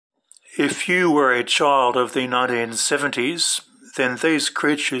If you were a child of the 1970s, then these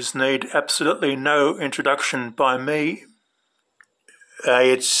creatures need absolutely no introduction by me.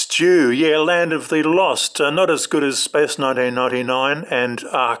 It's Stew, yeah, Land of the Lost. Not as good as Space 1999 and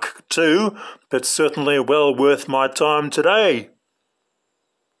Ark 2, but certainly well worth my time today.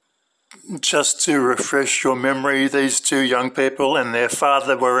 Just to refresh your memory, these two young people and their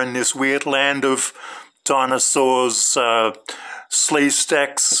father were in this weird land of dinosaurs, slee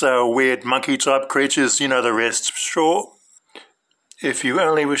stacks, weird monkey-type creatures, you know the rest, sure. If you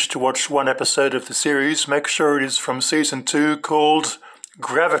only wish to watch one episode of the series, make sure it is from Season 2 called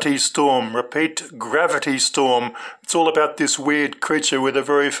Gravity Storm. Repeat, Gravity Storm. It's all about this weird creature with a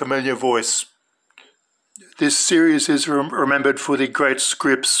very familiar voice. This series is remembered for the great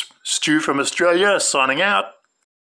scripts. Stu from Australia, signing out.